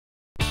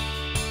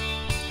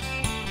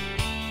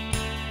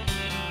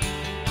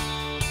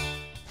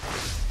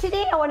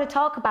Today I want to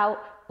talk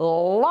about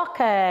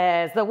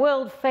lockers, the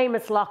world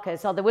famous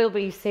lockers, or they will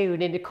be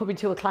soon in coming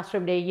to a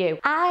classroom near you.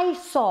 I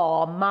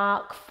saw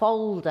Mark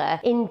Folder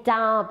in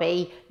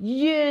Derby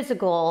years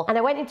ago, and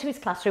I went into his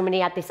classroom and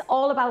he had this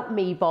all about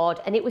me board,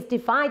 and it was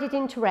divided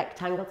into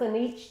rectangles and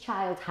each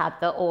child had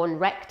their own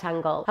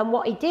rectangle. And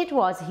what he did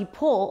was he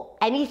put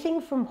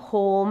anything from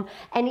home,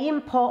 any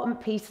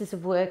important pieces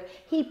of work,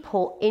 he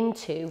put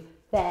into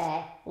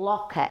their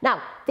locker.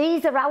 Now,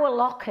 these are our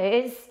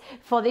lockers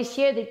for this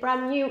year. They're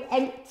brand new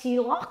empty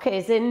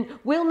lockers, and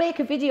we'll make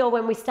a video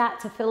when we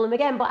start to fill them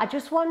again, but I'd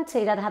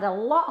had a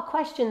lot of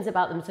questions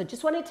about them, so I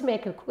just wanted to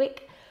make a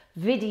quick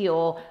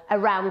video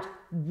around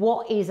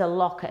what is a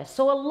locker.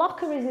 So a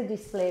locker is a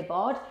display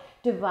board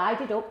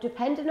divided up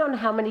depending on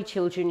how many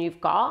children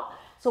you've got.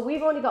 So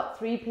we've only got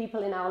 3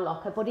 people in our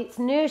locker, but it's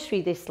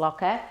nursery, this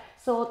locker,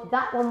 so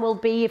that one will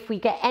be, if we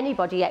get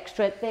anybody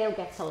extra, they'll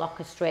get a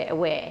locker straight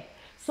away.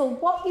 So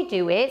what you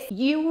do is,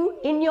 you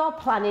in your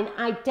planning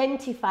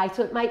identify,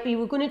 so it might be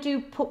we're going to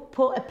do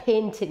put a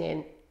painting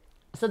in.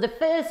 So the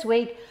first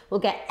week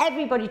we'll get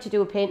everybody to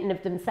do a painting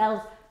of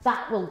themselves.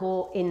 That will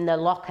go in the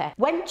locker.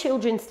 When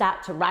children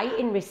start to write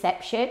in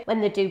reception,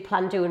 when they do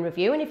plan, do and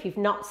review, and if you've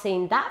not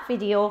seen that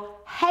video,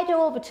 head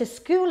over to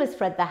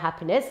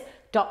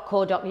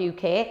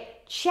schoolhasSpreadTheHappiness.co.uk,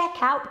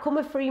 check out, become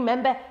a free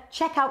member,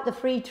 check out the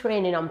free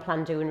training on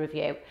plan, do and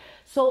review.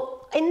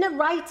 So in the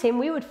writing,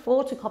 we would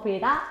photocopy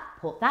that,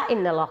 put that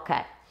in the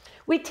locker.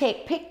 We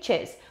take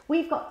pictures.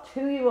 We've got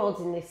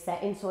 2-year-olds in this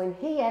setting, so in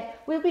here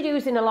we'll be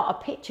using a lot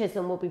of pictures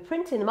and we'll be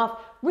printing them off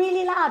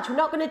really large. We're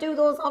not going to do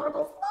those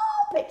horrible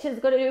small pictures,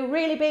 we're going to do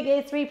really big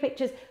A3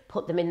 pictures,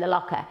 put them in the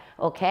locker,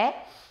 okay?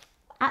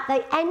 At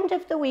the end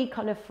of the week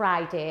on a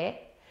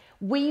Friday,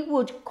 we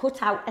would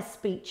cut out a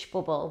speech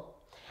bubble,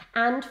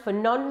 and for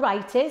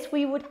non-writers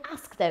we would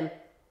ask them,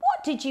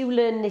 what did you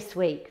learn this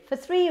week? For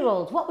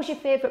 3-year-olds, what was your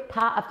favourite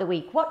part of the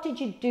week? What did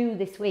you do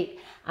this week?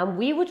 And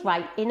we would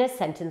write in a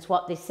sentence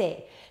what they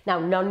say. Now,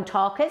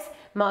 non-talkers,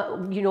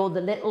 you know,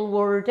 the little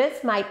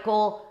worders might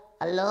go,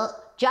 hello,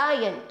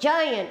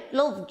 giant,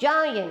 love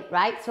giant,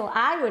 right? So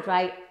I would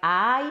write,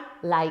 I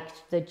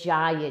liked the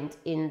giant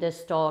in the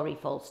story,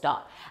 full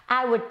stop.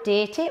 I would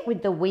date it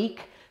with the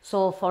week.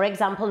 So for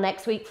example,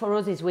 next week for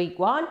us is week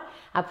 1.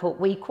 I put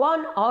week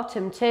 1,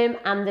 autumn term,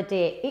 and the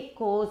date. It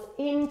goes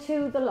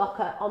into the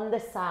locker on the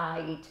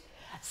side,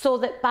 so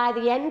that by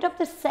the end of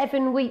the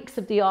 7 weeks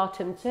of the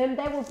autumn term,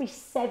 there will be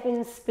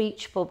 7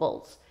 speech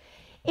bubbles.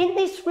 In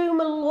this room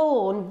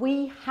alone,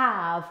 we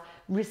have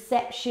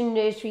reception,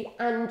 nursery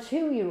and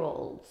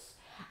 2-year-olds.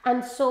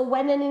 And so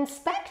when an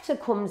inspector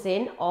comes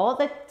in, or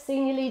the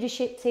senior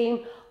leadership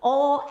team,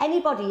 or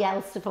anybody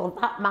else for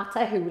that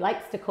matter who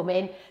likes to come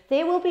in,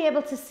 they will be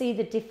able to see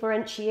the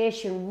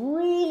differentiation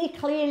really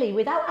clearly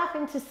without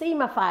having to see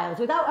my files,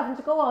 without having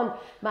to go on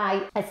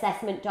my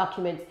assessment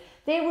documents.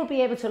 They will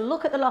be able to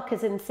look at the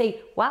lockers and see,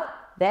 well,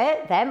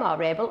 they're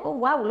more able, oh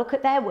wow, look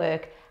at their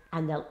work.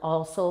 And they'll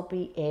also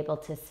be able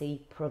to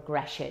see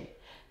progression,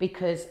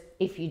 because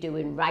if you're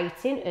doing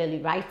writing, early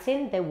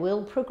writing, they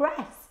will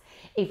progress.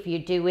 If you're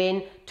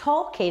doing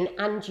talking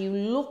and you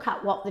look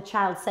at what the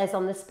child says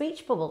on the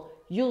speech bubble,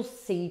 you'll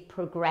see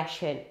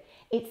progression.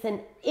 It's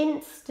an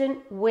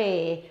instant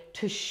way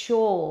to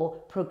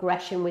show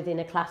progression within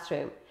a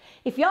classroom.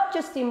 If you're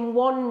just in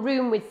one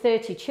room with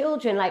 30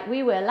 children like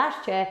we were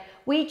last year,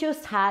 we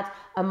just had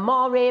a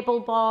more able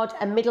board,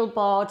 a middle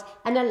board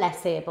and a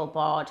less able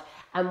board.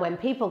 And when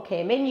people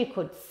came in, you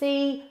could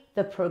see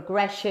the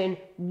progression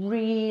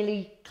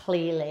really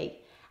clearly.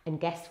 And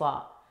guess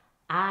what?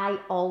 I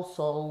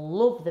also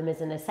love them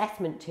as an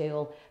assessment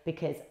tool,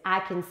 because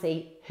I can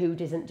see who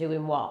isn't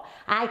doing what.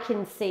 I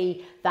can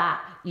see that,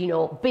 you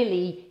know,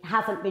 Billy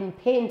hasn't been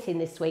painting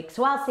this week.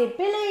 So I'll say,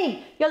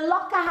 Billy, your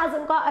locker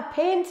hasn't got a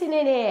painting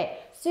in it.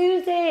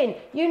 Susan,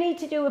 you need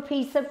to do a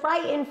piece of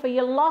writing for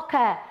your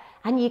locker.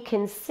 And you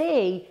can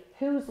see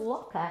whose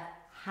locker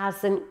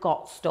hasn't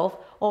got stuff,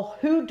 or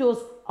who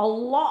does a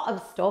lot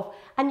of stuff,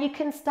 and you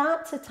can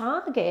start to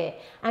target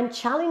and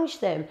challenge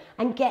them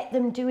and get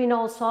them doing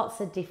all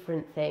sorts of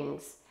different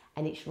things.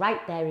 And it's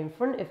right there in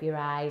front of your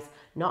eyes,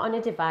 not on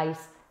a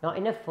device, not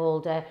in a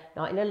folder,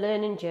 not in a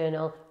learning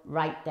journal,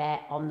 right there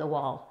on the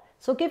wall.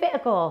 So give it a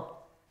go.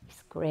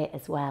 It's great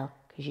as well,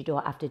 because you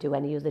don't have to do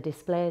any other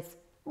displays.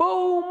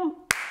 Boom!